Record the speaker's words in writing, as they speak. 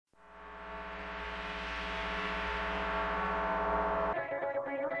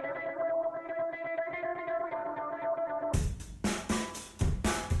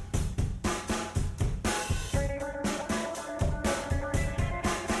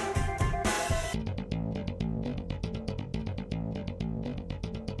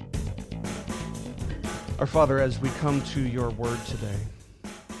Our Father, as we come to your word today,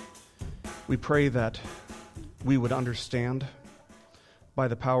 we pray that we would understand by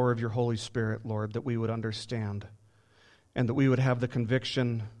the power of your Holy Spirit, Lord, that we would understand and that we would have the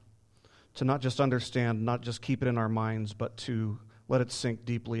conviction to not just understand, not just keep it in our minds, but to let it sink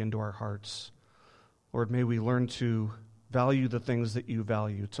deeply into our hearts. Lord, may we learn to value the things that you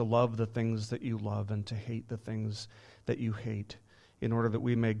value, to love the things that you love, and to hate the things that you hate, in order that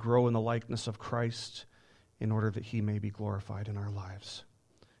we may grow in the likeness of Christ, in order that he may be glorified in our lives.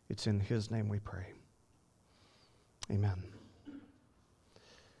 It's in his name we pray. Amen.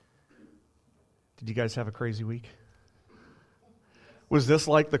 Did you guys have a crazy week? Was this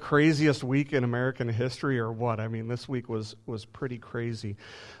like the craziest week in American history or what? I mean, this week was pretty crazy.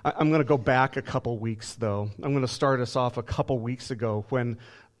 I'm going to go back a couple weeks, though. I'm going to start us off a couple weeks ago when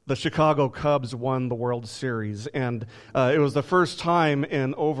the Chicago Cubs won the World Series, and it was the first time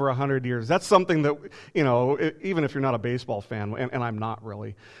in over 100 years. That's something that, you know, even if you're not a baseball fan, and I'm not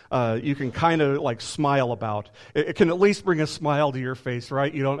really, you can kind of like smile about. It can at least bring a smile to your face,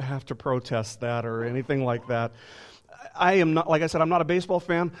 right? You don't have to protest that or anything like that. I am not, like I said, I'm not a baseball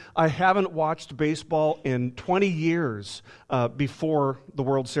fan. I haven't watched baseball in 20 years before the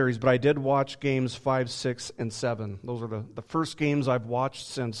World Series, but I did watch games 5, 6, and 7. Those are the first games I've watched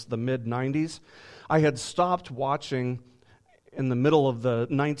since the mid-'90s. I had stopped watching in the middle of the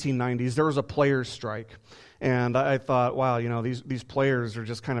 1990s. There was a players' strike, and I thought, wow, you know, these players are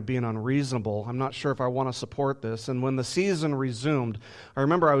just kind of being unreasonable. I'm not sure if I want to support this. And when the season resumed, I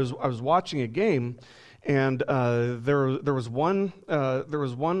remember I was watching a game, and there was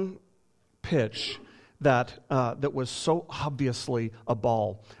one pitch that was so obviously a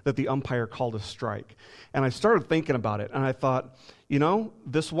ball that the umpire called a strike. And I started thinking about it, and I thought, you know,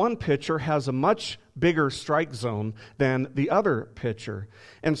 this one pitcher has a much bigger strike zone than the other pitcher.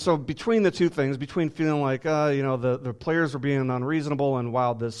 And so between the two things, between feeling like, you know, the players are being unreasonable and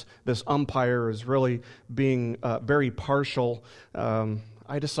wow, this umpire is really being very partial,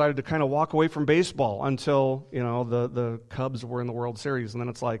 I decided to kind of walk away from baseball until, you know, the Cubs were in the World Series. And then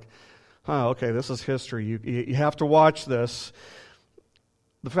it's like, okay, this is history. You have to watch this.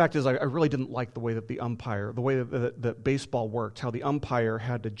 The fact is, I really didn't like the way that the umpire, the way that baseball worked, how the umpire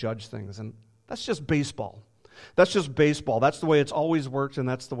had to judge things. And that's just baseball. That's just baseball. That's the way it's always worked, and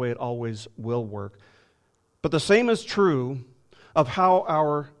that's the way it always will work. But the same is true of how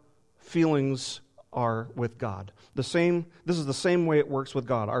our feelings are with God. This is the same way it works with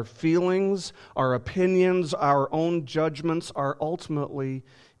God. Our feelings, our opinions, our own judgments are ultimately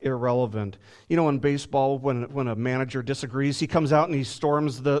irrelevant. You know, in baseball, when a manager disagrees, he comes out and he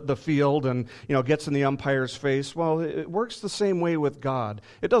storms the field and, you know, gets in the umpire's face. Well, it works the same way with God.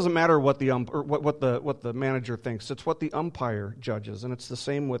 It doesn't matter what the manager thinks. It's what the umpire judges, and it's the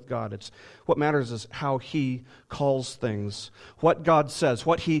same with God. It's what matters is how he calls things. What God says,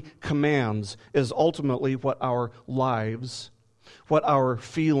 what he commands is ultimately what our lives, what our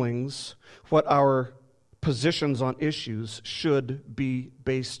feelings, what our positions on issues should be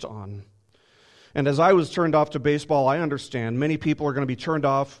based on. And as I was turned off to baseball, I understand many people are going to be turned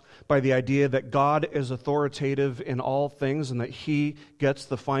off by the idea that God is authoritative in all things and that he gets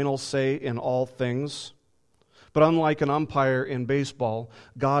the final say in all things. But unlike an umpire in baseball,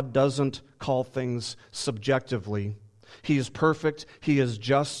 God doesn't call things subjectively. He is perfect, he is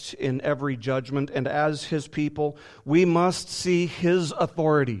just in every judgment, and as his people, we must see his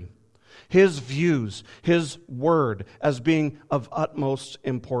authority, his views, his word as being of utmost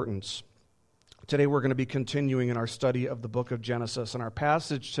importance. Today we're going to be continuing in our study of the book of Genesis, and our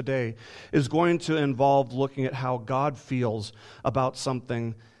passage today is going to involve looking at how God feels about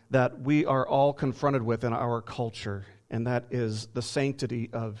something that we are all confronted with in our culture, and that is the sanctity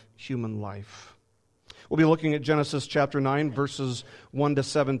of human life. We'll be looking at Genesis chapter 9, verses 1 to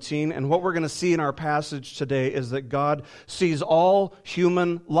 17, and what we're going to see in our passage today is that God sees all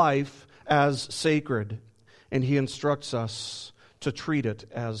human life as sacred, and he instructs us to treat it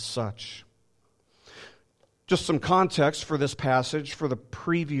as such. Just some context for this passage. For the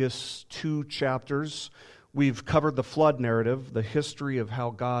previous 2 chapters, we've covered the flood narrative, the history of how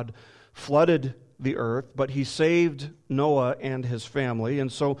God flooded the earth, but he saved Noah and his family,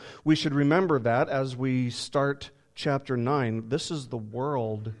 and so we should remember that as we start chapter 9. This is the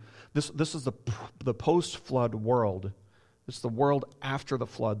world, this is the post-flood world. It's the world after the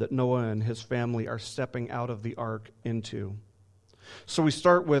flood that Noah and his family are stepping out of the ark into. So we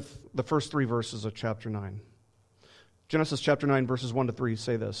start with the first 3 verses of chapter 9. Genesis chapter 9, verses 1 to 3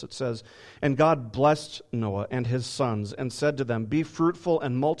 say this. It says, "And God blessed Noah and his sons and said to them, 'Be fruitful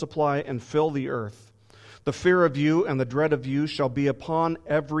and multiply and fill the earth. The fear of you and the dread of you shall be upon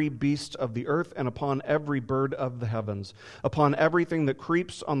every beast of the earth and upon every bird of the heavens, upon everything that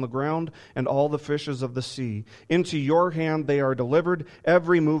creeps on the ground and all the fishes of the sea. Into your hand they are delivered.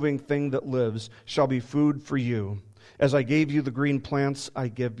 Every moving thing that lives shall be food for you. As I gave you the green plants, I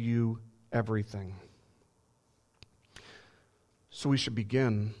give you everything. So we should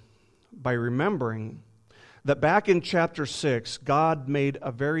begin by remembering that back in chapter 6, God made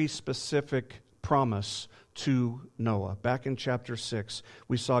a very specific promise to Noah. Back in chapter 6,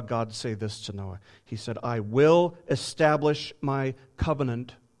 we saw God say this to Noah. He said, I will establish my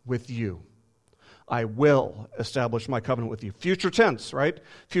covenant with you. I will establish my covenant with you. Future tense, right?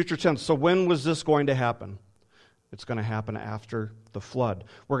 Future tense. So when was this going to happen? It's going to happen after the flood.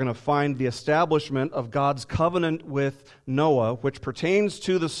 We're going to find the establishment of God's covenant with Noah, which pertains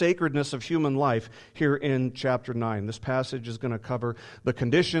to the sacredness of human life, here in chapter 9. This passage is going to cover the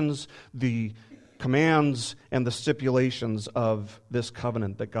conditions, the commands, and the stipulations of this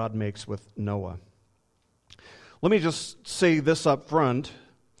covenant that God makes with Noah. Let me just say this up front.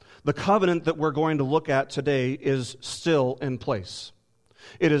 The covenant that we're going to look at today is still in place.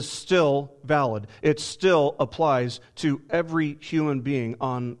 It is still valid. It still applies to every human being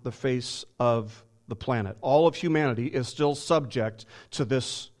on the face of the planet. All of humanity is still subject to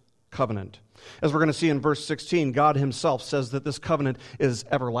this covenant. As we're going to see in verse 16, God himself says that this covenant is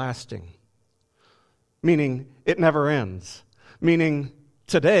everlasting, meaning it never ends, meaning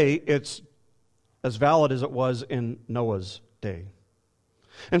today it's as valid as it was in Noah's day.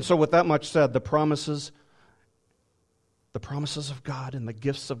 And so with that much said, the promises of God and the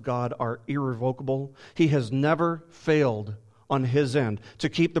gifts of God are irrevocable. He has never failed on his end to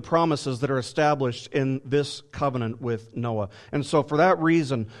keep the promises that are established in this covenant with Noah. And so for that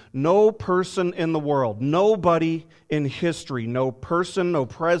reason, no person in the world, nobody in history, no person, no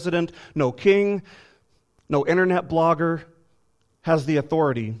president, no king, no internet blogger has the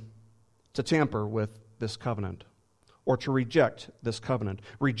authority to tamper with this covenant or to reject this covenant.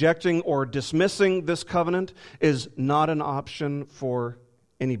 Rejecting or dismissing this covenant is not an option for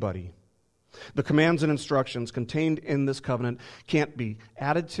anybody. The commands and instructions contained in this covenant can't be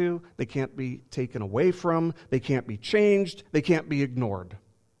added to, they can't be taken away from, they can't be changed, they can't be ignored.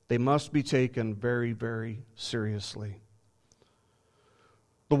 They must be taken very, very seriously.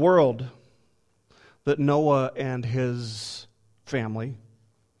 The world that Noah and his family,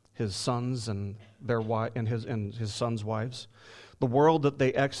 his sons and his sons' wives, the world that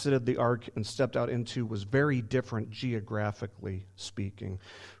they exited the ark and stepped out into was very different geographically speaking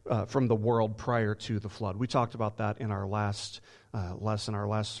from the world prior to the flood. We talked about that in our last lesson, our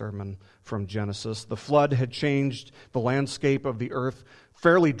last sermon from Genesis. The flood had changed the landscape of the earth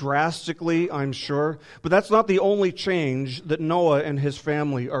fairly drastically, I'm sure, but that's not the only change that Noah and his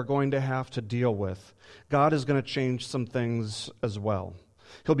family are going to have to deal with. God is going to change some things as well.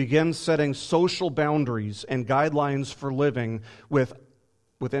 He'll begin setting social boundaries and guidelines for living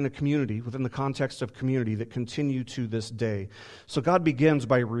within a community, within the context of community that continue to this day. So God begins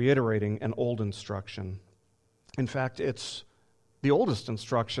by reiterating an old instruction. In fact, it's the oldest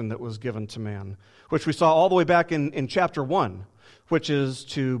instruction that was given to man, which we saw all the way back in chapter 1, which is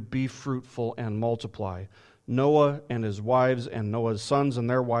to be fruitful and multiply. Noah and his wives and Noah's sons and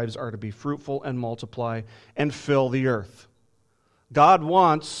their wives are to be fruitful and multiply and fill the earth. God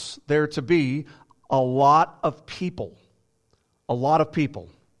wants there to be a lot of people. A lot of people.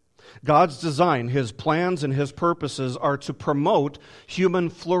 God's design, his plans, and his purposes are to promote human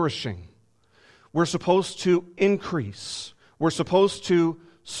flourishing. We're supposed to increase. We're supposed to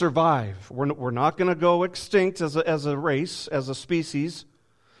survive. We're not going to go extinct as a race, as a species.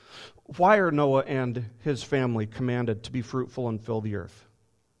 Why are Noah and his family commanded to be fruitful and fill the earth?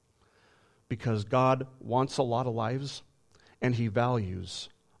 Because God wants a lot of lives, and he values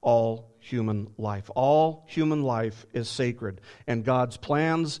all human life. All human life is sacred, and God's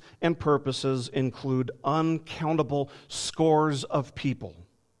plans and purposes include uncountable scores of people.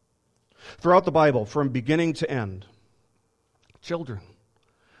 Throughout the Bible, from beginning to end, children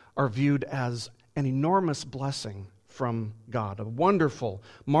are viewed as an enormous blessing from God, a wonderful,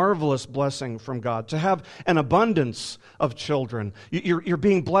 marvelous blessing from God. To have an abundance of children. You're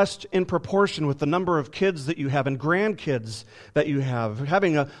being blessed in proportion with the number of kids that you have and grandkids that you have.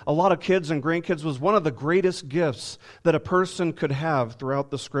 Having a lot of kids and grandkids was one of the greatest gifts that a person could have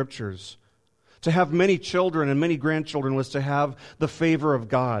throughout the Scriptures. To have many children and many grandchildren was to have the favor of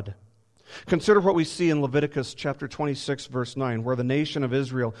God. Consider what we see in Leviticus chapter 26, verse 9, where the nation of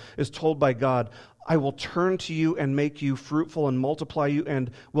Israel is told by God, I will turn to you and make you fruitful and multiply you and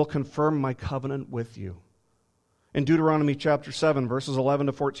will confirm my covenant with you. In Deuteronomy chapter 7, verses 11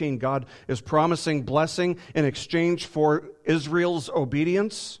 to 14, God is promising blessing in exchange for Israel's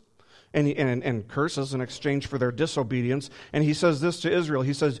obedience and curses in exchange for their disobedience. And he says this to Israel.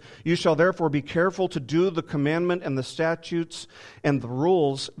 He says, "You shall therefore be careful to do the commandment and the statutes and the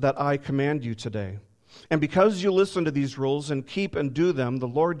rules that I command you today. And because you listen to these rules and keep and do them, the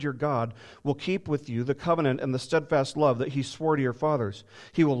Lord your God will keep with you the covenant and the steadfast love that he swore to your fathers.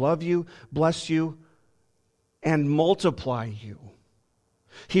 He will love you, bless you, and multiply you.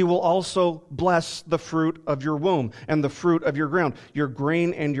 He will also bless the fruit of your womb and the fruit of your ground, your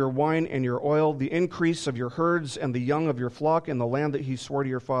grain and your wine and your oil, the increase of your herds and the young of your flock in the land that he swore to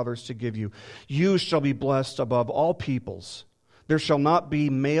your fathers to give you. You shall be blessed above all peoples. There shall not be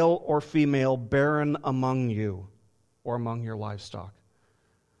male or female barren among you or among your livestock."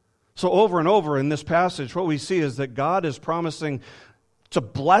 So over and over in this passage, what we see is that God is promising to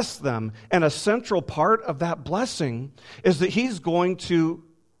bless them, and a central part of that blessing is that he's going to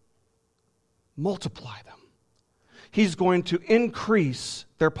multiply them. He's going to increase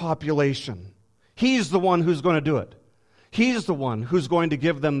their population. He's the one who's going to do it. He's the one who's going to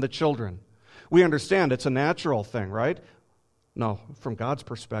give them the children. We understand it's a natural thing, right? No, from God's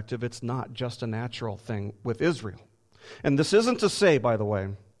perspective, it's not just a natural thing with Israel. And this isn't to say, by the way,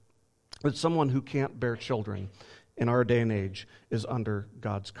 that someone who can't bear children in our day and age is under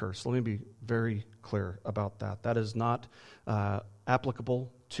God's curse. Let me be very clear about that. That is not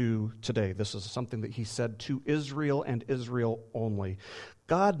applicable to today. This is something that he said to Israel and Israel only.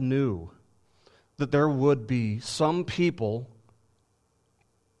 God knew that there would be some people,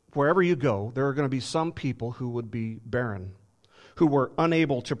 wherever you go, there are going to be some people who would be barren, who were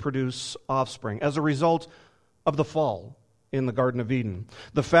unable to produce offspring as a result of the fall in the Garden of Eden.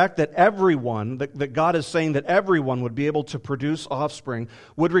 The fact that everyone, that God is saying that everyone would be able to produce offspring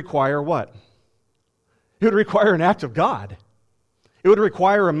would require what? It would require an act of God. It would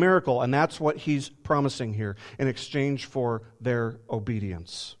require a miracle, and that's what he's promising here in exchange for their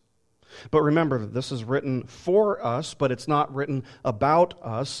obedience. But remember that this is written for us, but it's not written about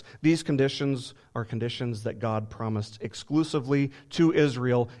us. These conditions are conditions that God promised exclusively to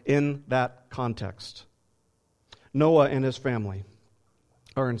Israel in that context. Noah and his family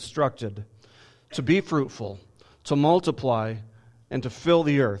are instructed to be fruitful, to multiply, and to fill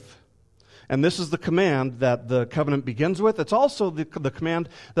the earth. And this is the command that the covenant begins with. It's also the command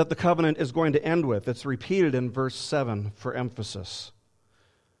that the covenant is going to end with. It's repeated in verse 7 for emphasis.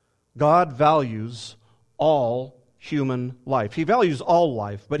 God values all human life. He values all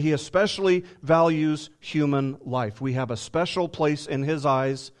life, but he especially values human life. We have a special place in his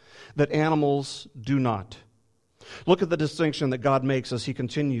eyes that animals do not. Look at the distinction that God makes as he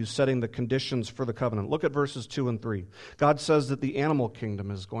continues setting the conditions for the covenant. Look at verses 2 and 3. God says that the animal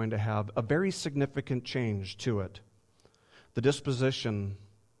kingdom is going to have a very significant change to it. The disposition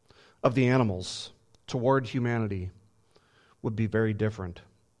of the animals toward humanity would be very different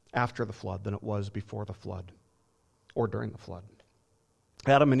after the flood than it was before the flood or during the flood.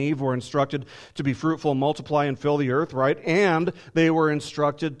 Adam and Eve were instructed to be fruitful, multiply, and fill the earth, right? And they were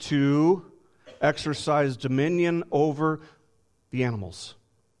instructed to exercise dominion over the animals.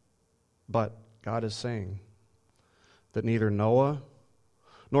 But God is saying that neither Noah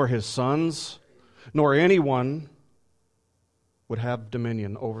nor his sons nor anyone would have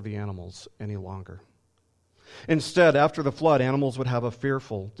dominion over the animals any longer. Instead, after the flood, animals would have a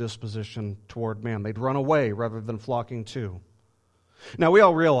fearful disposition toward man. They'd run away rather than flocking to. Now, we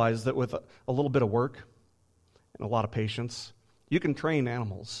all realize that with a little bit of work and a lot of patience, you can train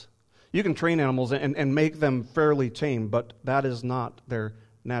animals. You can train animals and make them fairly tame, but that is not their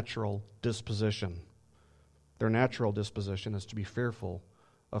natural disposition. Their natural disposition is to be fearful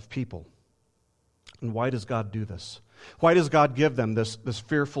of people. And why does God do this? Why does God give them this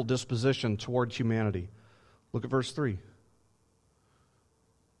fearful disposition toward humanity? Look at verse 3.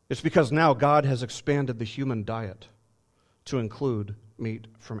 It's because now God has expanded the human diet to include meat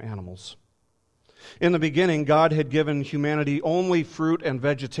from animals. In the beginning, God had given humanity only fruit and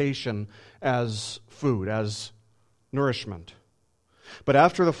vegetation as food, as nourishment. But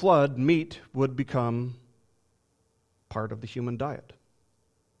after the flood, meat would become part of the human diet.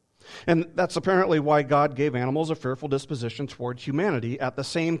 And that's apparently why God gave animals a fearful disposition toward humanity at the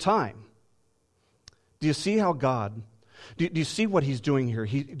same time. Do you see how God, do you see what he's doing here?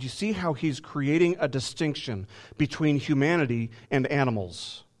 Do you see how he's creating a distinction between humanity and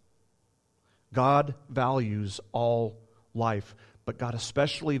animals? God values all life, but God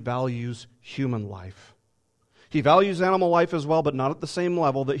especially values human life. He values animal life as well, but not at the same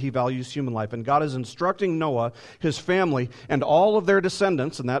level that he values human life. And God is instructing Noah, his family, and all of their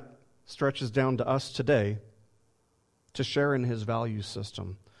descendants, and that stretches down to us today, to share in his value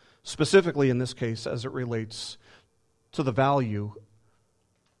system, specifically in this case as it relates to the value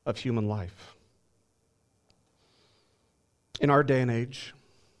of human life. In our day and age,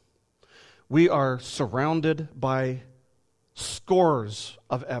 we are surrounded by scores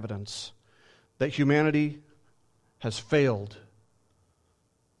of evidence that humanity has failed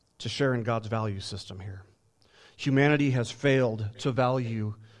to share in God's value system here. Humanity has failed to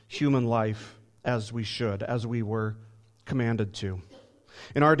value human life as we should, as we were commanded to.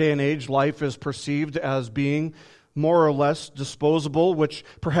 In our day and age, life is perceived as being more or less disposable, which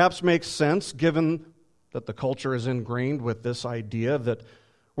perhaps makes sense given that the culture is ingrained with this idea that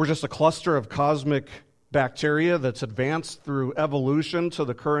we're just a cluster of cosmic bacteria that's advanced through evolution to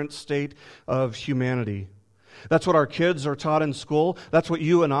the current state of humanity. That's what our kids are taught in school. That's what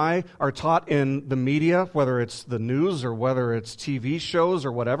you and I are taught in the media, whether it's the news or whether it's TV shows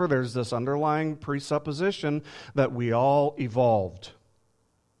or whatever. There's this underlying presupposition that we all evolved.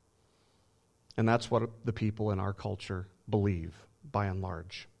 And that's what the people in our culture believe, by and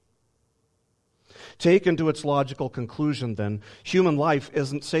large. Taken to its logical conclusion, then, human life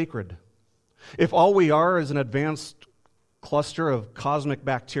isn't sacred. If all we are is an advanced cluster of cosmic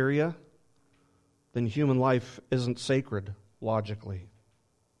bacteria, then human life isn't sacred, logically.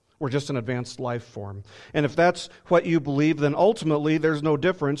 We're just an advanced life form. And if that's what you believe, then ultimately there's no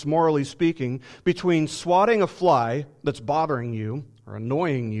difference, morally speaking, between swatting a fly that's bothering you, or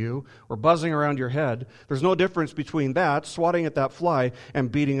annoying you, or buzzing around your head. There's no difference between that, swatting at that fly,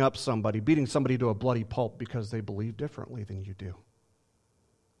 and beating up somebody, beating somebody to a bloody pulp because they believe differently than you do.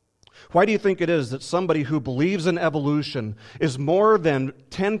 Why do you think it is that somebody who believes in evolution is more than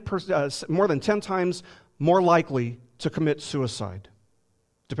 10 times more likely to commit suicide,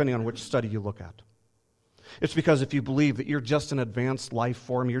 depending on which study you look at? It's because if you believe that you're just an advanced life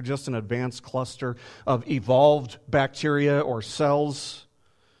form, you're just an advanced cluster of evolved bacteria or cells,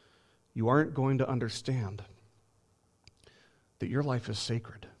 you aren't going to understand that your life is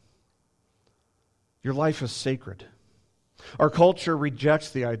sacred. Your life is sacred. Our culture rejects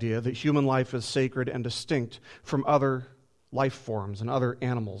the idea that human life is sacred and distinct from other life forms and other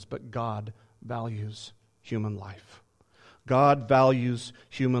animals, but God values human life. God values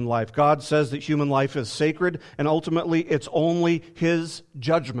human life. God says that human life is sacred, and ultimately it's only His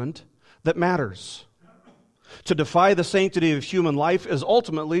judgment that matters. To defy the sanctity of human life is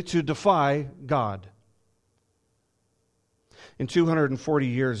ultimately to defy God. In 240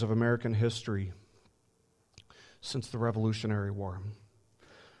 years of American history, since the Revolutionary War,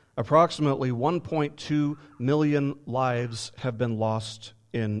 approximately 1.2 million lives have been lost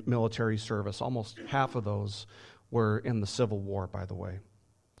in military service. Almost half of those were in the Civil War, by the way.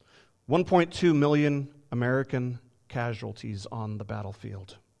 1.2 million American casualties on the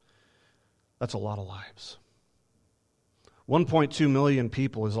battlefield. That's a lot of lives. 1.2 million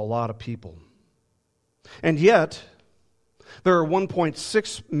people is a lot of people. And yet, there are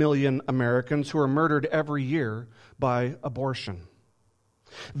 1.6 million Americans who are murdered every year by abortion.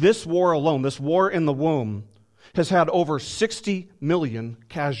 This war alone, this war in the womb, has had over 60 million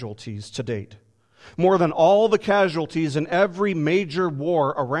casualties to date. More than all the casualties in every major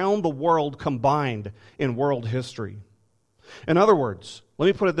war around the world combined in world history. In other words, let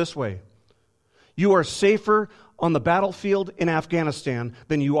me put it this way. You are safer on the battlefield in Afghanistan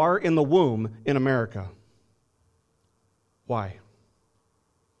than you are in the womb in America. Why?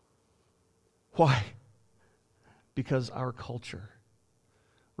 Why? Because our culture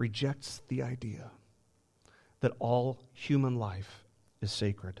rejects the idea that all human life is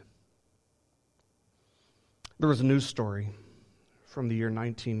sacred. There was a news story from the year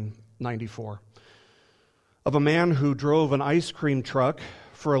 1994 of a man who drove an ice cream truck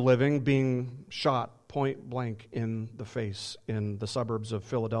for a living being shot point blank in the face in the suburbs of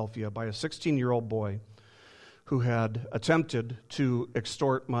Philadelphia by a 16-year-old boy who had attempted to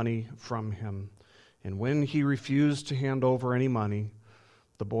extort money from him. And when he refused to hand over any money,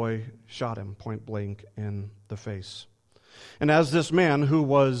 the boy shot him point blank in the face. And as this man, who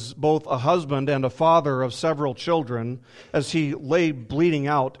was both a husband and a father of several children, as he lay bleeding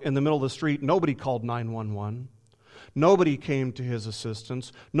out in the middle of the street, nobody called 911. Nobody came to his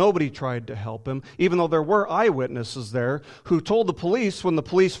assistance. Nobody tried to help him, even though there were eyewitnesses there who told the police when the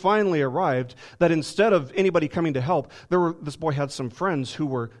police finally arrived that instead of anybody coming to help, this boy had some friends who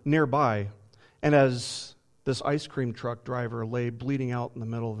were nearby. And as this ice cream truck driver lay bleeding out in the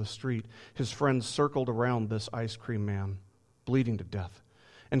middle of the street, his friends circled around this ice cream man, bleeding to death,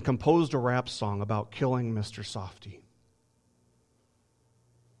 and composed a rap song about killing Mr. Softy.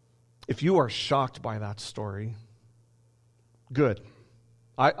 If you are shocked by that story, good.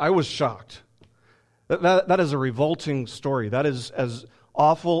 I was shocked. That is a revolting story. That is as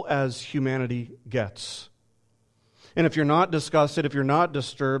awful as humanity gets. And if you're not disgusted, if you're not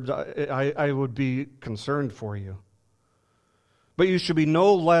disturbed, I would be concerned for you. But you should be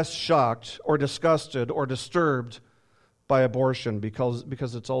no less shocked or disgusted or disturbed by abortion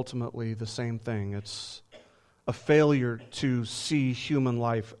because it's ultimately the same thing. It's a failure to see human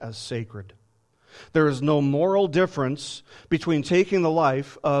life as sacred. There is no moral difference between taking the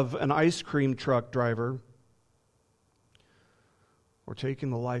life of an ice cream truck driver or taking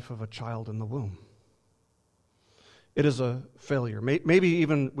the life of a child in the womb. It is a failure. Maybe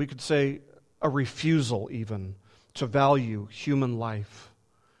even we could say a refusal even to value human life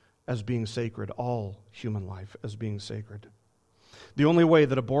as being sacred, all human life as being sacred. The only way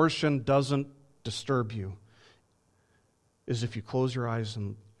that abortion doesn't disturb you is if you close your eyes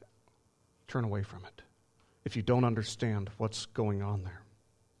and turn away from it, if you don't understand what's going on there.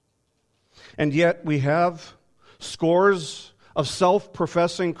 And yet we have scores of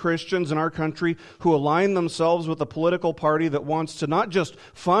self-professing Christians in our country who align themselves with a political party that wants to not just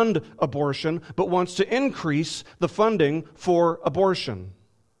fund abortion, but wants to increase the funding for abortion.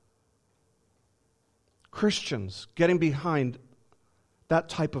 Christians getting behind that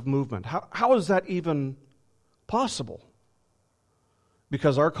type of movement. How is that even possible?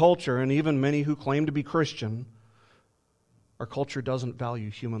 Because our culture, and even many who claim to be Christian, our culture doesn't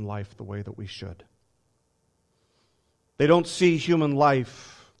value human life the way that we should. They don't see human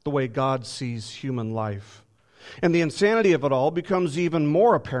life the way God sees human life. And the insanity of it all becomes even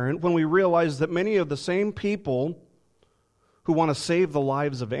more apparent when we realize that many of the same people who want to save the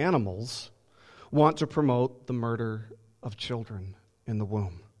lives of animals want to promote the murder of children in the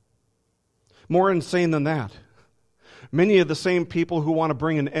womb. More insane than that, many of the same people who want to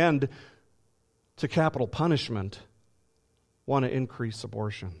bring an end to capital punishment want to increase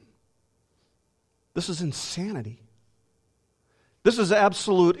abortion. This is insanity. This is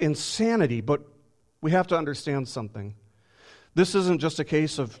absolute insanity, but we have to understand something. This isn't just a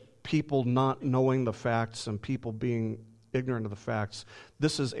case of people not knowing the facts and people being ignorant of the facts.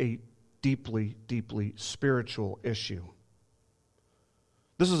 This is a deeply, deeply spiritual issue.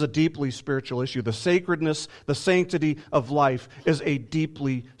 This is a deeply spiritual issue. The sacredness, the sanctity of life is a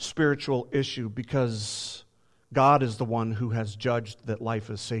deeply spiritual issue because God is the one who has judged that life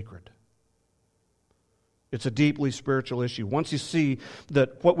is sacred. It's a deeply spiritual issue. Once you see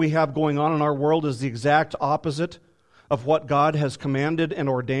that what we have going on in our world is the exact opposite of what God has commanded and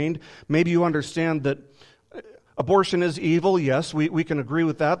ordained, maybe you understand that abortion is evil. Yes, we can agree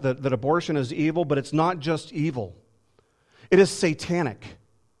with that abortion is evil, but it's not just evil. It is satanic.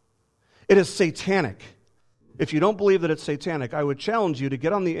 It is satanic. If you don't believe that it's satanic, I would challenge you to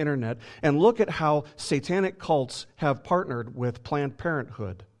get on the internet and look at how satanic cults have partnered with Planned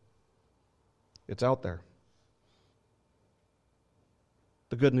Parenthood. It's out there.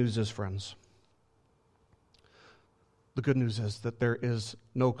 The good news is, friends, the good news is that there is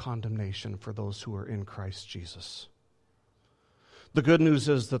no condemnation for those who are in Christ Jesus. The good news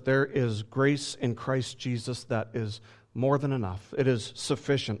is that there is grace in Christ Jesus that is more than enough. It is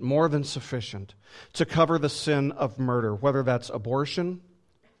sufficient, more than sufficient, to cover the sin of murder, whether that's abortion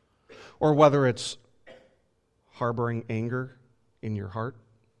or whether it's harboring anger in your heart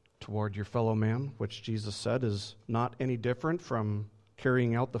toward your fellow man, which Jesus said is not any different from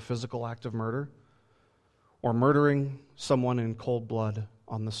carrying out the physical act of murder, or murdering someone in cold blood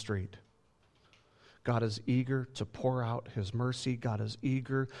on the street. God is eager to pour out His mercy. God is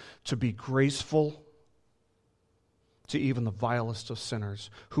eager to be graceful to even the vilest of sinners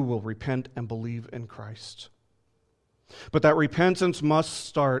who will repent and believe in Christ. But that repentance must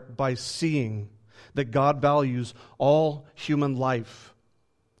start by seeing that God values all human life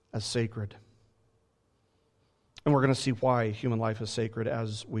as sacred. And we're going to see why human life is sacred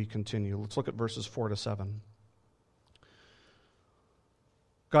as we continue. Let's look at verses 4 to 7.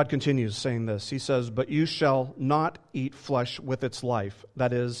 God continues saying this. He says, "But you shall not eat flesh with its life,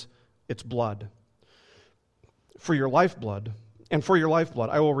 that is, its blood. For your lifeblood, and for your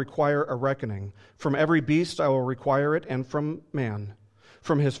lifeblood I will require a reckoning. From every beast I will require it, and from man.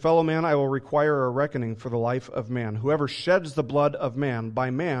 From his fellow man I will require a reckoning for the life of man. Whoever sheds the blood of man,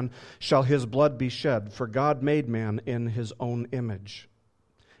 by man shall his blood be shed, for God made man in His own image.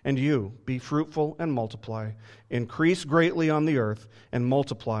 And you, be fruitful and multiply, increase greatly on the earth, and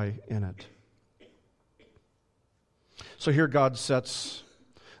multiply in it." So here God sets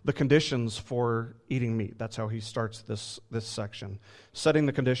the conditions for eating meat. That's how He starts this section. Setting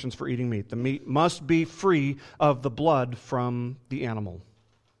the conditions for eating meat. The meat must be free of the blood from the animal.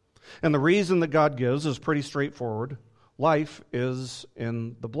 And the reason that God gives is pretty straightforward. Life is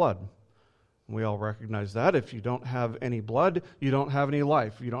in the blood. We all recognize that. If you don't have any blood, you don't have any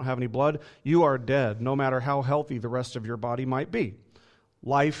life. If you don't have any blood, you are dead, no matter how healthy the rest of your body might be.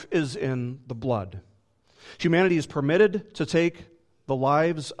 Life is in the blood. Humanity is permitted to take the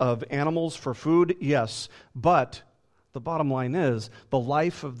lives of animals for food, yes, but the bottom line is the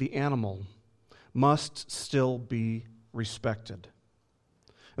life of the animal must still be respected.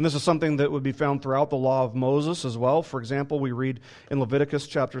 And this is something that would be found throughout the law of Moses as well. For example, we read in Leviticus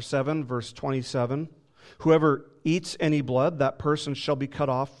chapter 7, verse 27, "Whoever eats any blood, that person shall be cut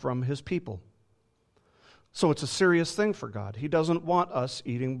off from his people." So it's a serious thing for God. He doesn't want us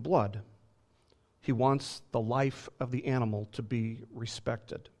eating blood. He wants the life of the animal to be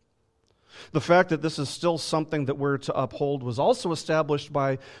respected. The fact that this is still something that we're to uphold was also established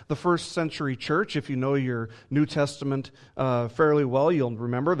by the first century church. If you know your New Testament fairly well, you'll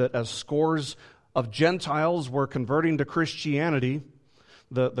remember that as scores of Gentiles were converting to Christianity,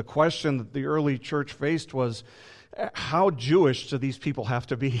 the question that the early church faced was, how Jewish do these people have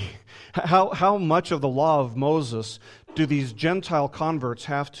to be? How much of the law of Moses do these Gentile converts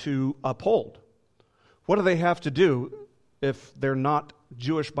have to uphold? What do they have to do if they're not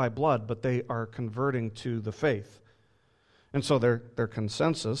Jewish by blood, but they are converting to the faith? And so their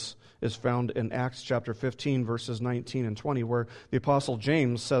consensus is found in Acts chapter 15, verses 19 and 20, where the Apostle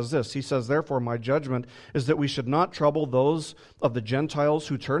James says this. He says, "Therefore my judgment is that we should not trouble those of the Gentiles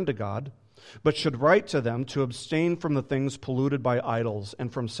who turn to God, but should write to them to abstain from the things polluted by idols,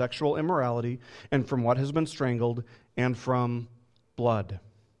 and from sexual immorality, and from what has been strangled, and from blood."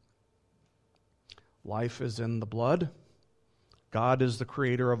 Life is in the blood. God is the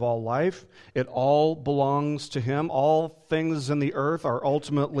creator of all life. It all belongs to Him. All things in the earth are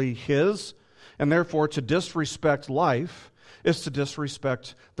ultimately His. And therefore, to disrespect life is to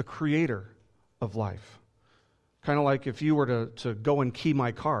disrespect the creator of life. Kind of like if you were to go and key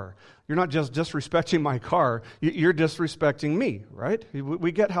my car. You're not just disrespecting my car, you're disrespecting me, right?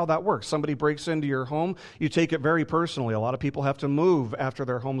 We get how that works. Somebody breaks into your home, you take it very personally. A lot of people have to move after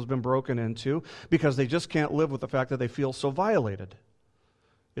their home's been broken into because they just can't live with the fact that they feel so violated.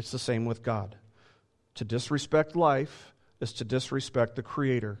 It's the same with God. To disrespect life is to disrespect the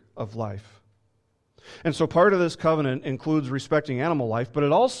creator of life. And so part of this covenant includes respecting animal life, but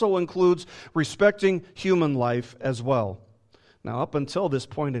it also includes respecting human life as well. Now, up until this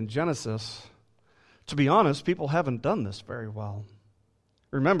point in Genesis, to be honest, people haven't done this very well.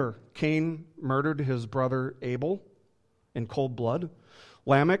 Remember, Cain murdered his brother Abel in cold blood.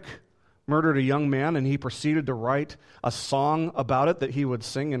 Lamech murdered a young man, and he proceeded to write a song about it that he would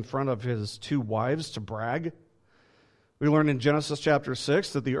sing in front of his two wives to brag. We learn in Genesis chapter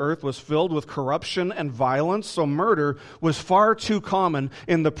 6 that the earth was filled with corruption and violence, so murder was far too common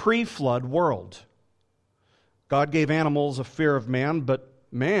in the pre-flood world. God gave animals a fear of man, but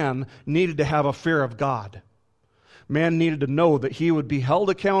man needed to have a fear of God. Man needed to know that he would be held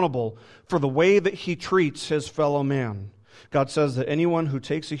accountable for the way that he treats his fellow man. God says that anyone who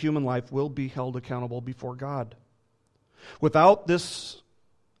takes a human life will be held accountable before God. Without this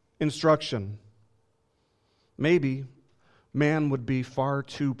instruction, maybe man would be far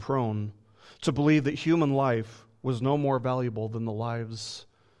too prone to believe that human life was no more valuable than the lives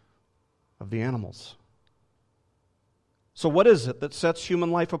of the animals. So what is it that sets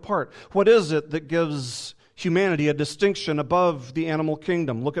human life apart? What is it that gives humanity a distinction above the animal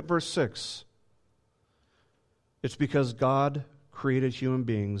kingdom? Look at verse 6. It's because God created human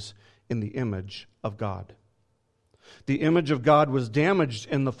beings in the image of God. The image of God was damaged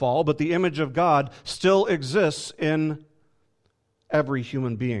in the fall, but the image of God still exists in every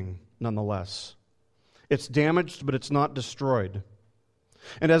human being nonetheless. It's damaged, but it's not destroyed.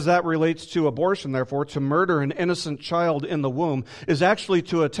 And as that relates to abortion, therefore, to murder an innocent child in the womb is actually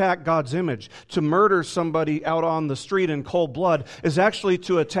to attack God's image. To murder somebody out on the street in cold blood is actually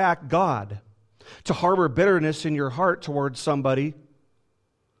to attack God. To harbor bitterness in your heart towards somebody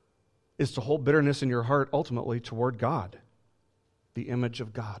is to hold bitterness in your heart ultimately toward God, the image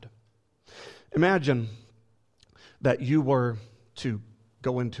of God. Imagine that you were to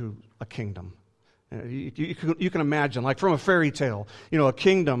go into a kingdom. You can imagine, like from a fairy tale, a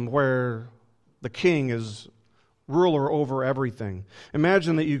kingdom where the king is ruler over everything.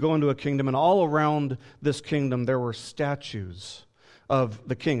 Imagine that you go into a kingdom, and all around this kingdom there were statues of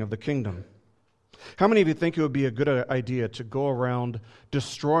the king of the kingdom. How many of you think it would be a good idea to go around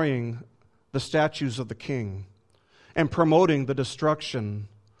destroying the statues of the king and promoting the destruction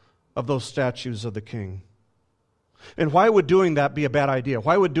of those statues of the king? And why would doing that be a bad idea?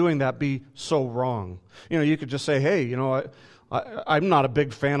 Why would doing that be so wrong? You could just say, hey, I'm not a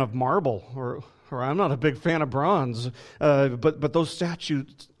big fan of marble, or or I'm not a big fan of bronze. But those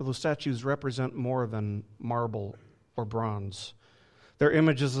statues represent more than marble or bronze. They're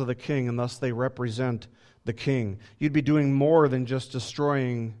images of the king, and thus they represent the king. You'd be doing more than just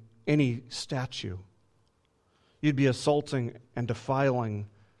destroying any statue. You'd be assaulting and defiling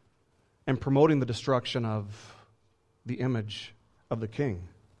and promoting the destruction of the image of the king.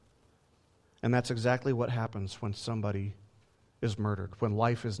 And that's exactly what happens when somebody is murdered, when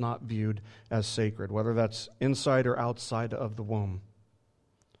life is not viewed as sacred, whether that's inside or outside of the womb.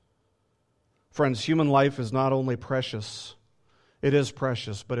 Friends, human life is not only precious, it is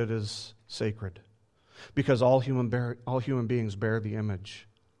precious, but it is sacred, because all human beings bear the image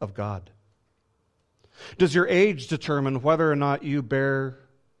of God. Does your age determine whether or not you bear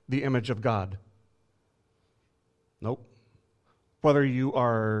the image of God? Nope. Whether you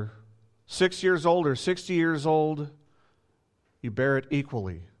are 6 years old or 60 years old, you bear it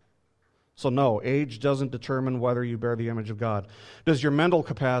equally. So no, age doesn't determine whether you bear the image of God. Does your mental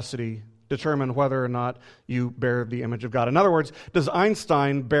capacity determine whether or not you bear the image of God? In other words, does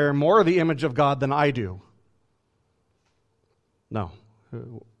Einstein bear more of the image of God than I do? No.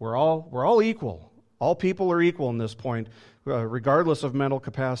 We're all equal. All people are equal in this point, regardless of mental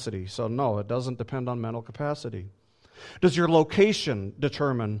capacity. So no, it doesn't depend on mental capacity. Does your location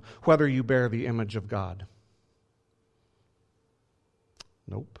determine whether you bear the image of God?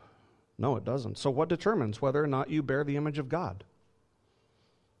 Nope. No, it doesn't. So what determines whether or not you bear the image of God?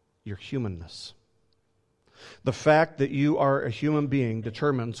 Your humanness. The fact that you are a human being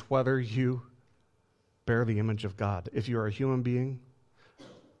determines whether you bear the image of God. If you are a human being,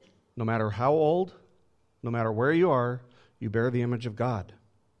 no matter how old, no matter where you are, you bear the image of God.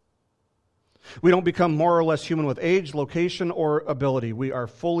 We don't become more or less human with age, location, or ability. We are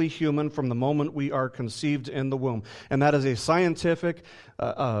fully human from the moment we are conceived in the womb. And that is a scientific,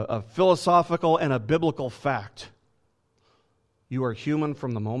 a philosophical, and a biblical fact. You are human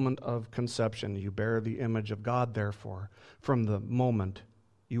from the moment of conception. You bear the image of God, therefore, from the moment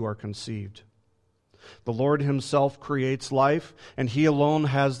you are conceived. The Lord Himself creates life, and He alone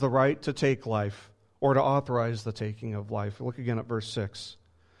has the right to take life, or to authorize the taking of life. Look again at verse 6.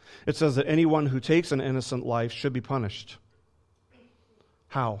 It says that anyone who takes an innocent life should be punished.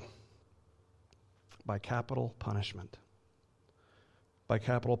 How? By capital punishment. By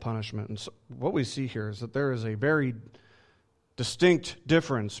capital punishment. And so what we see here is that there is a very distinct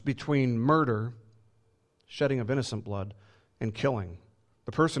difference between murder, shedding of innocent blood, and killing.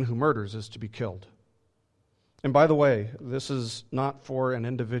 The person who murders is to be killed. And by the way, this is not for an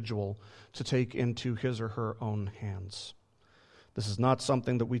individual to take into his or her own hands. This is not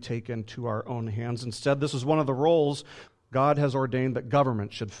something that we take into our own hands. Instead, this is one of the roles God has ordained that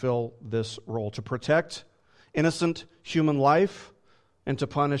government should fill this role, to protect innocent human life and to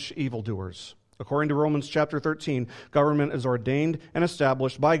punish evildoers. According to Romans chapter 13, government is ordained and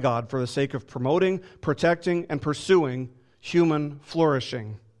established by God for the sake of promoting, protecting, and pursuing human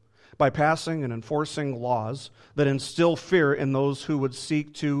flourishing, by passing and enforcing laws that instill fear in those who would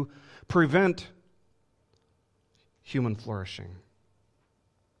seek to prevent human flourishing.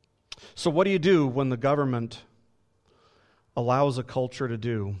 So what do you do when the government allows a culture to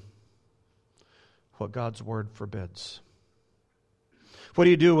do what God's word forbids? What do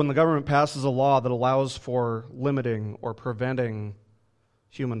you do when the government passes a law that allows for limiting or preventing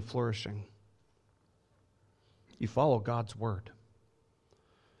human flourishing? You follow God's word.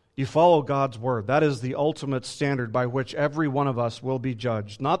 You follow God's word. That is the ultimate standard by which every one of us will be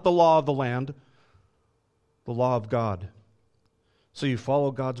judged. Not the law of the land, the law of God. So you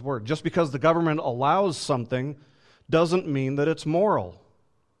follow God's word. Just because the government allows something doesn't mean that it's moral.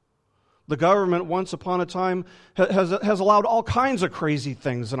 The government, once upon a time, has allowed all kinds of crazy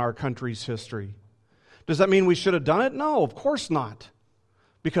things in our country's history. Does that mean we should have done it? No, of course not.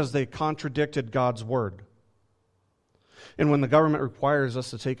 Because they contradicted God's word. And when the government requires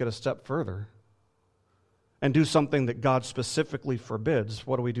us to take it a step further and do something that God specifically forbids,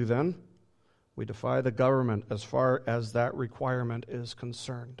 what do we do then? We defy the government as far as that requirement is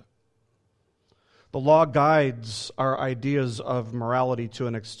concerned. The law guides our ideas of morality to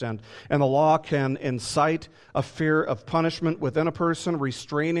an extent, and the law can incite a fear of punishment within a person,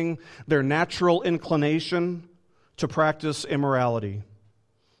 restraining their natural inclination to practice immorality,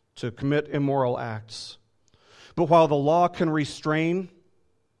 to commit immoral acts. But while the law can restrain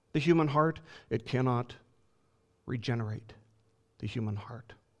the human heart, it cannot regenerate the human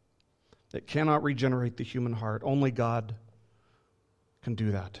heart. It cannot regenerate the human heart. Only God can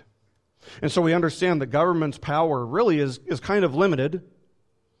do that. And so we understand that government's power really is kind of limited.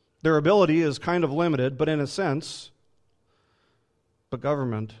 Their ability is kind of limited, but in a sense, but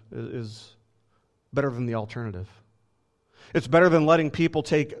government is better than the alternative. It's better than letting people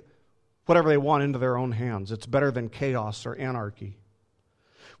take whatever they want into their own hands. It's better than chaos or anarchy.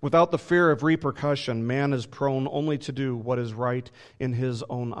 Without the fear of repercussion, man is prone only to do what is right in his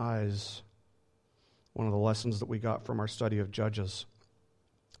own eyes. One of the lessons that we got from our study of Judges.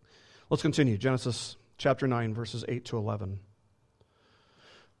 Let's continue. Genesis chapter 9, verses 8 to 11.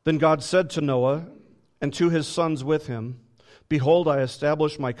 Then God said to Noah and to his sons with him, Behold, I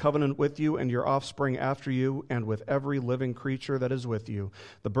establish my covenant with you and your offspring after you, and with every living creature that is with you,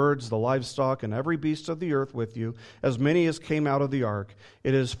 the birds, the livestock, and every beast of the earth with you, as many as came out of the ark.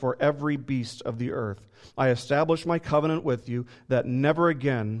 It is for every beast of the earth. I establish my covenant with you, that never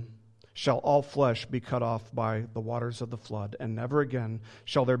again shall all flesh be cut off by the waters of the flood, and never again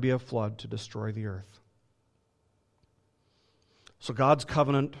shall there be a flood to destroy the earth. So God's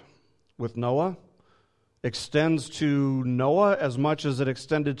covenant with Noah extends to Noah as much as it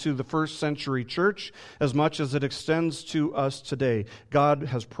extended to the first century church, as much as it extends to us today. God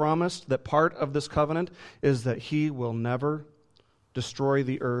has promised that part of this covenant is that he will never destroy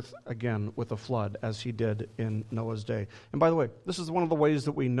the earth again with a flood as he did in Noah's day. And by the way, this is one of the ways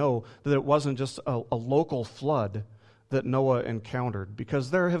that we know that it wasn't just a local flood that Noah encountered,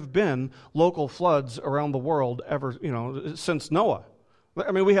 because there have been local floods around the world ever, since Noah.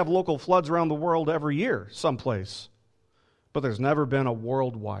 I mean, we have local floods around the world every year, someplace. But there's never been a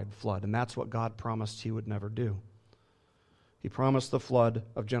worldwide flood, and that's what God promised he would never do. He promised the flood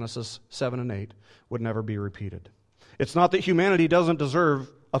of Genesis 7 and 8 would never be repeated. It's not that humanity doesn't deserve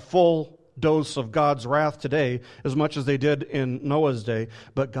a full dose of God's wrath today as much as they did in Noah's day,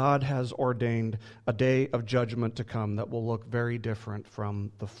 but God has ordained a day of judgment to come that will look very different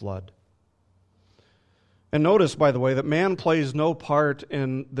from the flood. And notice, by the way, that man plays no part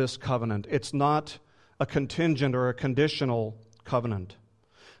in this covenant. It's not a contingent or a conditional covenant.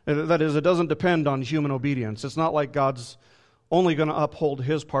 That is, it doesn't depend on human obedience. It's not like God's only going to uphold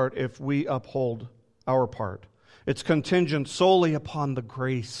his part if we uphold our part. It's contingent solely upon the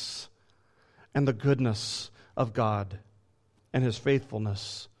grace and the goodness of God and his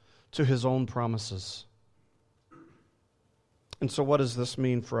faithfulness to his own promises. And so what does this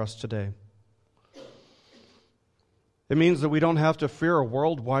mean for us today? It means that we don't have to fear a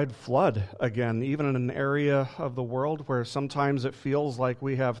worldwide flood again, even in an area of the world where sometimes it feels like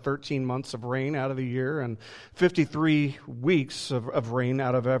we have 13 months of rain out of the year and 53 weeks of rain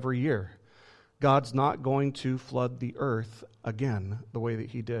out of every year. God's not going to flood the earth again the way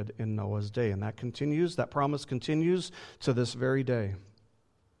that he did in Noah's day. And that promise continues to this very day.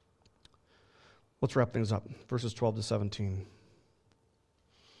 Let's wrap things up. Verses 12 to 17.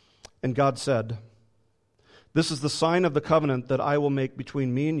 And God said, This is the sign of the covenant that I will make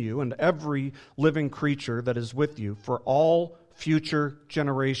between me and you and every living creature that is with you for all future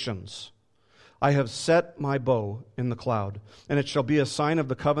generations. I have set my bow in the cloud, and it shall be a sign of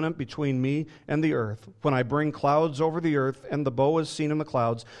the covenant between me and the earth. When I bring clouds over the earth, and the bow is seen in the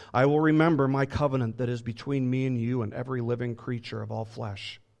clouds, I will remember my covenant that is between me and you and every living creature of all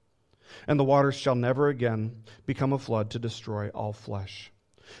flesh. And the waters shall never again become a flood to destroy all flesh.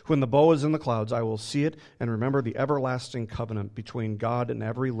 When the bow is in the clouds, I will see it and remember the everlasting covenant between God and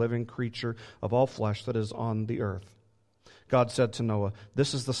every living creature of all flesh that is on the earth. God said to Noah,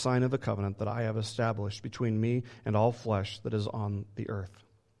 This is the sign of the covenant that I have established between me and all flesh that is on the earth.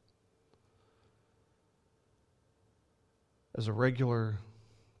 As a regular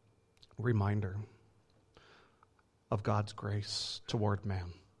reminder of God's grace toward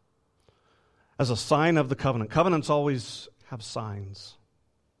man. As a sign of the covenant. Covenants always have signs.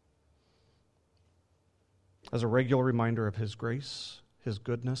 As a regular reminder of his grace, his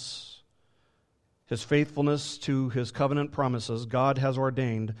goodness, his faithfulness to his covenant promises, God has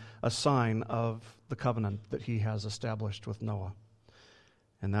ordained a sign of the covenant that he has established with Noah.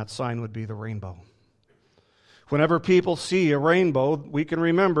 And that sign would be the rainbow. Whenever people see a rainbow, we can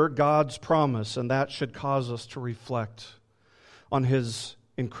remember God's promise, and that should cause us to reflect on his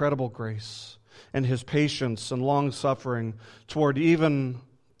incredible grace and his patience and long-suffering toward even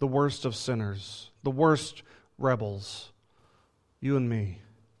the worst of sinners, the worst rebels, you and me.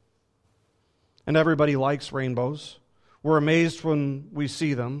 And everybody likes rainbows. We're amazed when we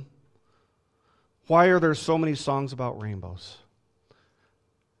see them. Why are there so many songs about rainbows?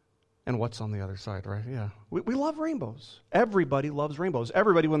 And what's on the other side, right? Yeah. We love rainbows. Everybody loves rainbows.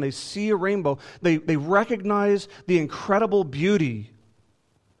 Everybody, when they see a rainbow, they recognize the incredible beauty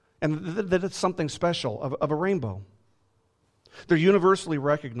and that it's something special of a rainbow. They're universally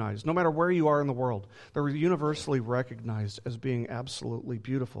recognized. No matter where you are in the world, they're universally recognized as being absolutely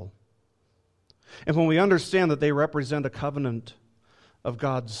beautiful. And when we understand that they represent a covenant of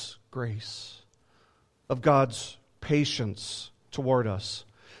God's grace, of God's patience toward us,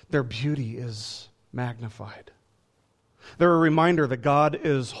 their beauty is magnified. They're a reminder that God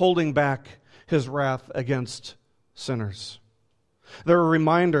is holding back his wrath against sinners. They're a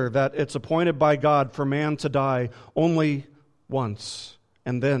reminder that it's appointed by God for man to die only once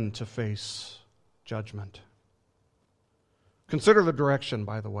and then to face judgment. Consider the direction,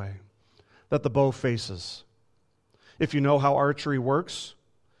 by the way, that the bow faces. If you know how archery works,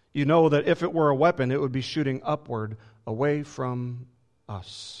 you know that if it were a weapon, it would be shooting upward, away from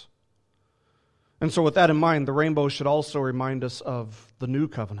us. And so with that in mind, the rainbow should also remind us of the new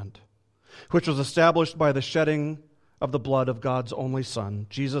covenant, which was established by the shedding of the blood of God's only Son,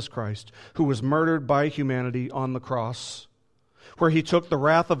 Jesus Christ, who was murdered by humanity on the cross, where he took the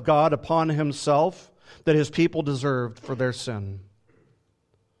wrath of God upon himself that his people deserved for their sin.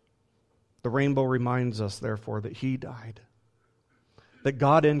 The rainbow reminds us, therefore, that he died, that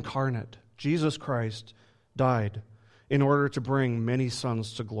God incarnate, Jesus Christ, died in order to bring many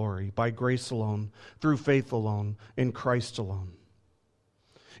sons to glory by grace alone, through faith alone, in Christ alone.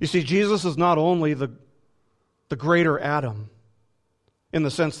 You see, Jesus is not only the greater Adam, in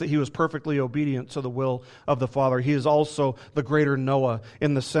the sense that he was perfectly obedient to the will of the Father. He is also the greater Noah,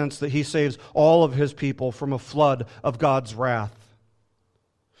 in the sense that he saves all of his people from a flood of God's wrath.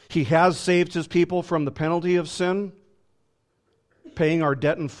 He has saved his people from the penalty of sin, paying our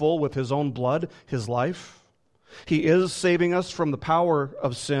debt in full with his own blood, his life. He is saving us from the power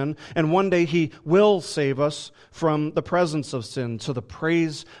of sin, and one day he will save us from the presence of sin, to the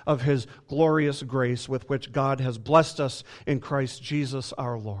praise of his glorious grace with which God has blessed us in Christ Jesus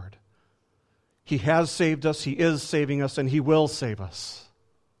our Lord. He has saved us, he is saving us, and he will save us.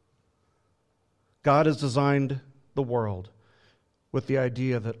 God has designed the world with the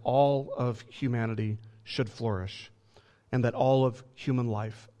idea that all of humanity should flourish and that all of human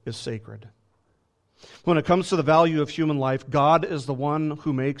life is sacred. When it comes to the value of human life, God is the one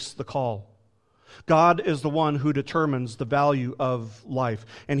who makes the call. God is the one who determines the value of life,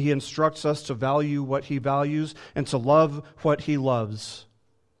 and he instructs us to value what he values and to love what he loves.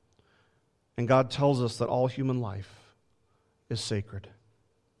 And God tells us that all human life is sacred.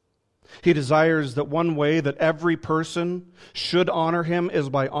 He desires that one way that every person should honor him is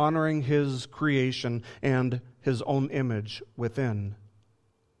by honoring his creation and his own image within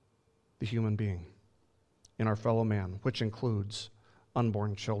the human being, in our fellow man, which includes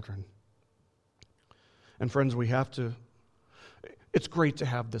unborn children. And friends, it's great to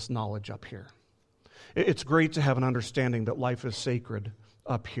have this knowledge up here. It's great to have an understanding that life is sacred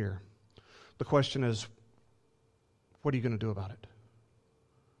up here. The question is, what are you going to do about it?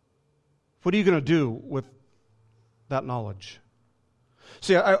 What are you going to do with that knowledge?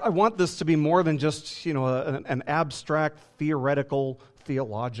 See, I want this to be more than just, an abstract, theoretical,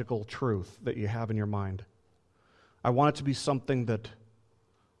 theological truth that you have in your mind. I want it to be something that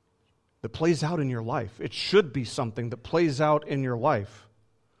plays out in your life. It should be something that plays out in your life,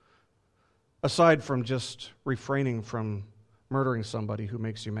 aside from just refraining from murdering somebody who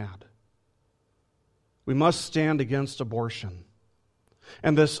makes you mad. We must stand against abortion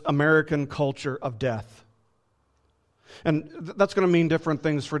and this American culture of death. And that's going to mean different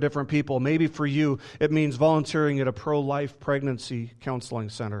things for different people. Maybe for you, it means volunteering at a pro-life pregnancy counseling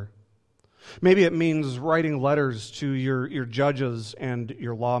center. Maybe it means writing letters to your judges and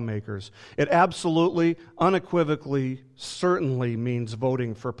your lawmakers. It absolutely, unequivocally, certainly means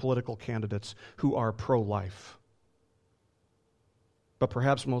voting for political candidates who are pro-life. But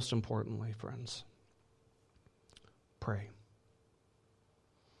perhaps most importantly, friends, pray.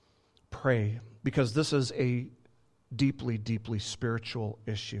 Pray, because this is a deeply, deeply spiritual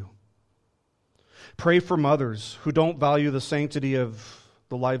issue. Pray for mothers who don't value the sanctity of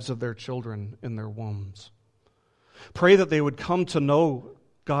the lives of their children in their wombs. Pray that they would come to know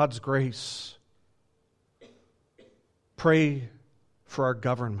God's grace. Pray for our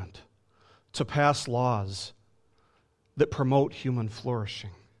government to pass laws that promote human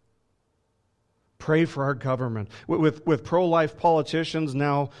flourishing. Pray for our government. With pro-life politicians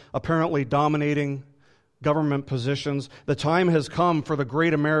now apparently dominating government positions, the time has come for the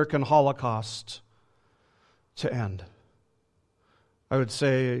great American Holocaust to end. I would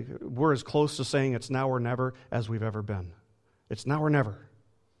say we're as close to saying it's now or never as we've ever been. It's now or never.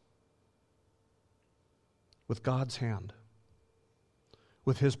 With God's hand,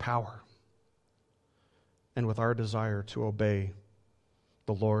 with his power, and with our desire to obey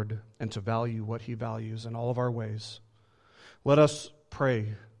the Lord and to value what he values in all of our ways, let us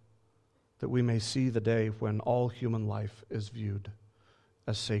pray that we may see the day when all human life is viewed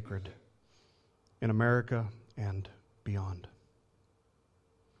as sacred in America and beyond.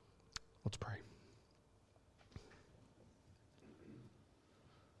 Let's pray.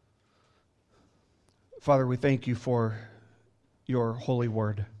 Father, we thank you for your holy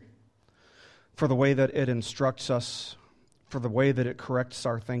word, for the way that it instructs us, for the way that it corrects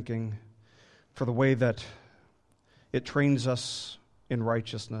our thinking, for the way that it trains us in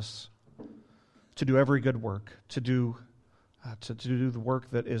righteousness, to do every good work, to do the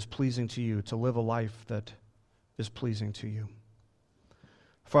work that is pleasing to you, to live a life that is pleasing to you.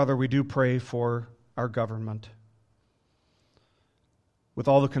 Father, we do pray for our government. With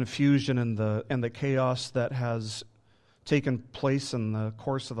all the confusion and the chaos that has taken place in the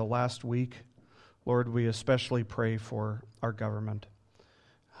course of the last week, Lord, we especially pray for our government.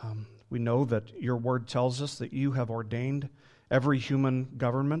 We know that your word tells us that you have ordained every human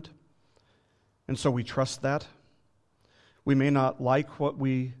government, and so we trust that. We may not like what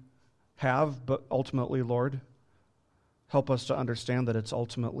we have, but ultimately, Lord, help us to understand that it's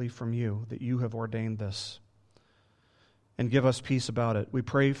ultimately from you, that you have ordained this. And give us peace about it. We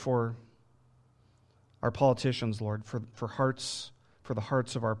pray for our politicians, Lord, for the hearts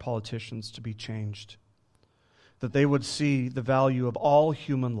of our politicians to be changed. That they would see the value of all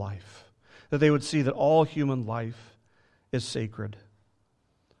human life. That they would see that all human life is sacred.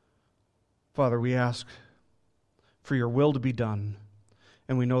 Father, we ask for your will to be done,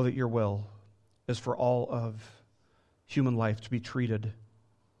 and we know that your will is for all of human life to be treated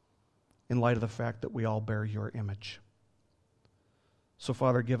in light of the fact that we all bear your image. So,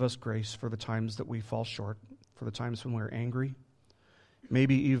 Father, give us grace for the times that we fall short, for the times when we're angry,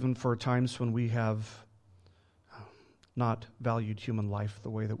 maybe even for times when we have not valued human life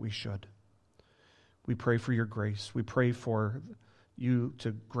the way that we should. We pray for your grace. We pray for you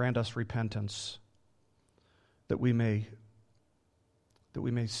to grant us repentance, that we may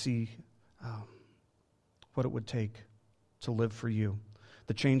see what it would take to live for you,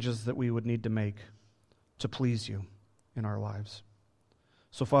 the changes that we would need to make to please you in our lives.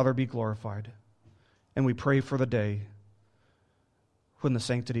 So, Father, be glorified. And we pray for the day when the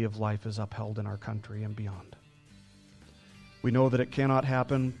sanctity of life is upheld in our country and beyond. We know that it cannot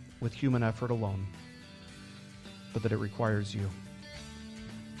happen with human effort alone, but that it requires you.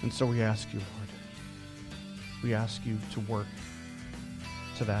 And so we ask you, Lord, we ask you to work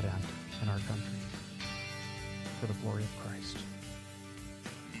to that end in our country for the glory of Christ.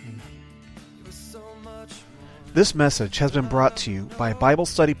 Amen. This message has been brought to you by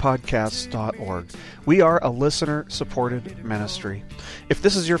BibleStudyPodcasts.org. We are a listener-supported ministry. If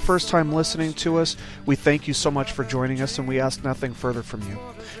this is your first time listening to us, we thank you so much for joining us, and we ask nothing further from you.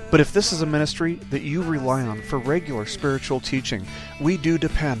 But if this is a ministry that you rely on for regular spiritual teaching, we do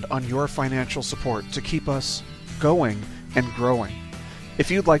depend on your financial support to keep us going and growing. If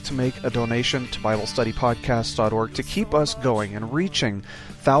you'd like to make a donation to BibleStudyPodcasts.org to keep us going and reaching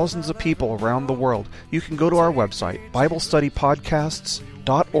thousands of people around the world, you can go to our website,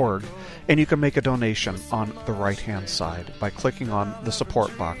 BibleStudyPodcasts.org, and you can make a donation on the right-hand side by clicking on the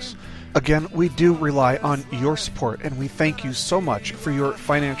support box. Again, we do rely on your support, and we thank you so much for your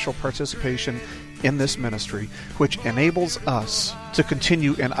financial participation in this ministry, which enables us to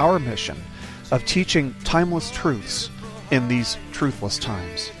continue in our mission of teaching timeless truths in these truthless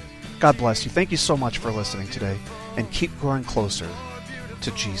times. God bless you. Thank you so much for listening today, and keep growing closer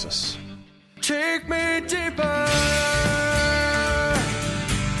to Jesus. Take me deeper.